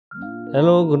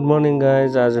Hello good morning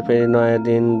guys. आज फेरि नयाँ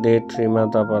दिन डे 3 मा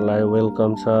तपाईलाई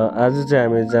वेलकम छ। आज चाहिँ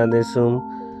हामी जाँदैछौँ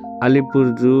अलिपुर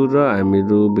जू र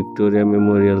हामीहरू भिक्टोरिया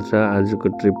मेमोरियल छ आजको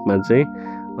ट्रिपमा चाहिँ।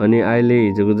 अनि अहिले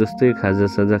हिजोको जस्तै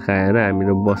खाजासाजा खाएर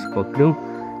हामीहरू बस पक्र्यौँ।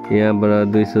 यहाँबाट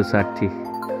 260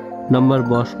 नम्बर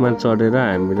बसमा चढेर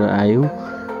हामीहरू आयौँ।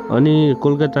 अनि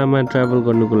कोलकातामा ट्राभल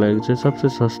गर्नुको लागि चाहिँ सबसे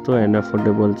सस्तो एन्ड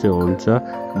अफोर्डेबल चाहिँ हुन्छ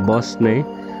बस नै।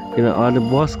 किन अरू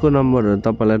बसको नम्बरहरू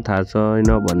तपाईँलाई थाहा छैन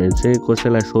भने चाहिँ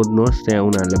कसैलाई सोध्नुहोस्, त्यहाँ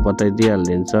उनीहरूले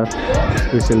बताइदिइहालिदिन्छ,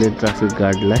 स्पेसली ट्राफिक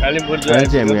गार्डलाई। अहिले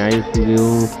चाहिँ हामी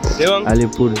आइपुग्यौँ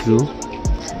अलिपुर जू।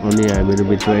 अनि हामीहरू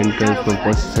भित्र एन्ट्रेन्समा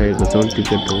पसिसकेको छौँ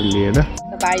टिकटहरू लिएर।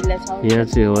 यहाँ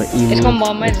चाहिँ हो इमो,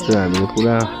 यस्तो हामीले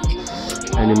पुरा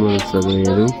एनिमल्सहरू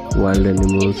हेरौँ, वाइल्ड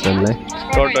एनिमल्सहरूलाई।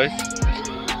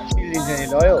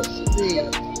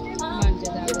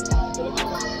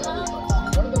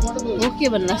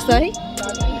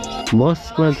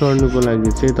 बसमा चढ्नुको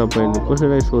लागि चाहिँ तपाईँले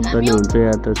कसैलाई सोद्धा नि हुन्छ,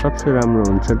 या त सबसे राम्रो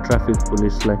हुन्छ ट्राफिक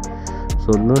पुलिसलाई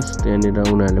सोध्नुहोस्, त्यहाँनिर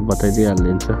उनीहरूले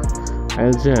बताइदिइहालिदिन्छ।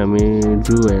 अहिले चाहिँ हामी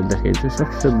जू हेर्दाखेरि चाहिँ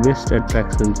सबसे बेस्ट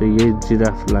एट्र्याक्सन चाहिँ यही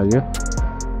जिराफ लाग्यो।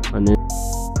 अनि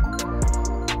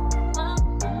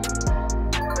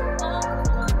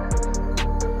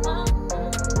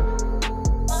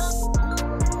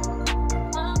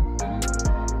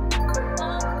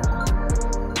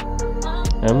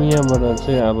हामी यहाँबाट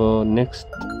चाहिँ अब नेक्स्ट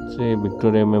चाहिँ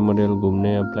भिक्टोरिया मेमोरियल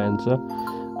घुम्ने प्लान छ।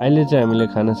 अहिले चाहिँ हामीले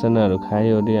खानासानाहरू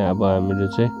खायो अरे अब हामीहरू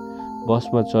चाहिँ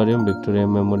बसमा चढ्यौँ भिक्टोरिया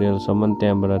मेमोरियलसम्म,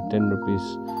 त्यहाँबाट 10 रुपीस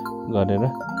गरेर।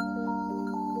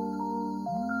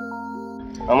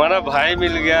 हमारा भाई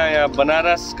मिल गया यहाँ,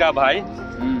 बनारस का भाई।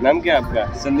 नाम क्या आपका?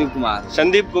 संदीप कुमार।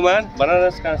 संदीप कुमार।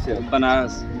 बनारस कहाँ से?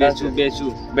 बनारस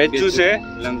बेचू से।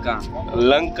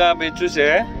 लंका बेचू से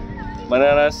है,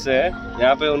 बनारस से।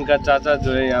 यहाँ पे उनका चाचा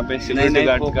जो है यहाँ पे सिक्योरिटी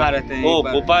गार्ड का रहते हैं। ओ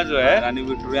फूफा जो है रानी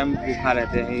विक्टोरिया में फूफा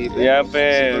रहते हैं, यहाँ पे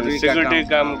सिक्योरिटी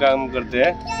काम करते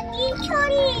हैं।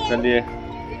 चलिए,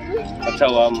 अच्छा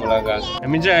हुआ मुलाकात।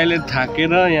 हामी चाहिँ अहिले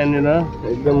थाकेर यहाँनिर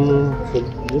एकदम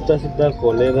जुत्ता सुत्ता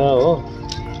खोलेर हो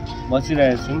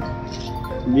बसिरहेको छौँ।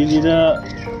 दिदी र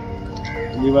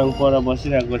दिवाङ पर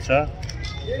बसिरहेको छ,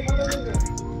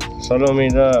 सलोमी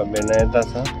र भेना यता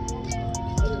छ।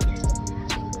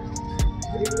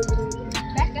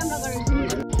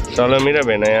 सलोमी र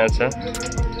भेना यहाँ छ।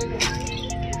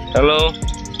 हेलो,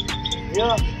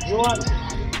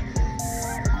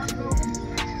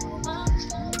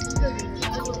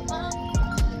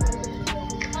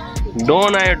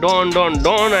 डोन आयो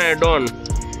डोन।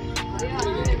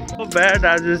 ब्याड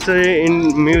आज चाहिँ इन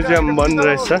म्युजियम बन्द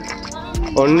रहेछ,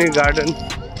 ओन्ली गार्डन।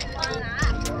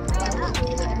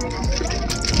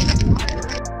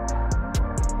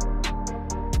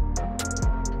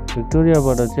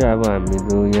 भिक्टोरियाबाट चाहिँ अब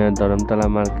हामीहरू यहाँ धरमतला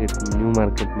मार्केट, न्यू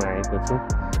मार्केटमा आएको छौँ।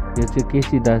 यो चाहिँ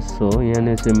केसी दास हो,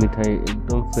 यहाँनिर चाहिँ मिठाई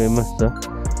एकदम फेमस छ।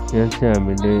 यहाँ चाहिँ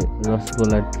हामीले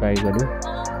रसगोला ट्राई गऱ्यौँ।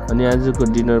 अनि आजको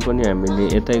डिनर पनि हामीले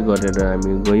यतै गरेर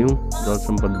हामी गयौँ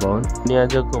जलसम्पद भवन। अनि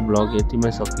आजको ब्लग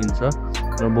यतिमै सकिन्छ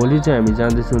र भोलि चाहिँ हामी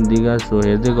जाँदैछौँ दिघा। सो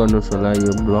हेर्दै गर्नुहोस् होला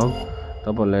यो ब्लग,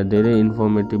 तपाईँहरूलाई धेरै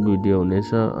इन्फर्मेटिभ भिडियो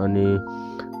हुनेछ। अनि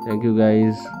thank you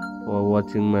guys for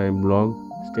watching my blog,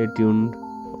 stay tuned.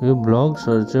 यो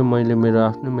ब्लग्सहरू चाहिँ मैले मेरो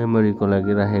आफ्नो मेमोरीको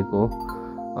लागि राखेको हो,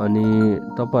 अनि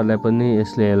तपाईँहरूलाई पनि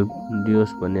यसले हेल्प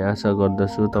दियोस् भन्ने आशा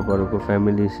गर्दछु। तपाईँहरूको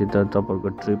फ्यामिलीसित तपाईँहरूको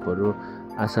ट्रिपहरू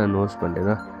आसान होस् भनेर।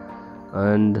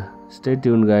 And stay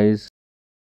tune guys.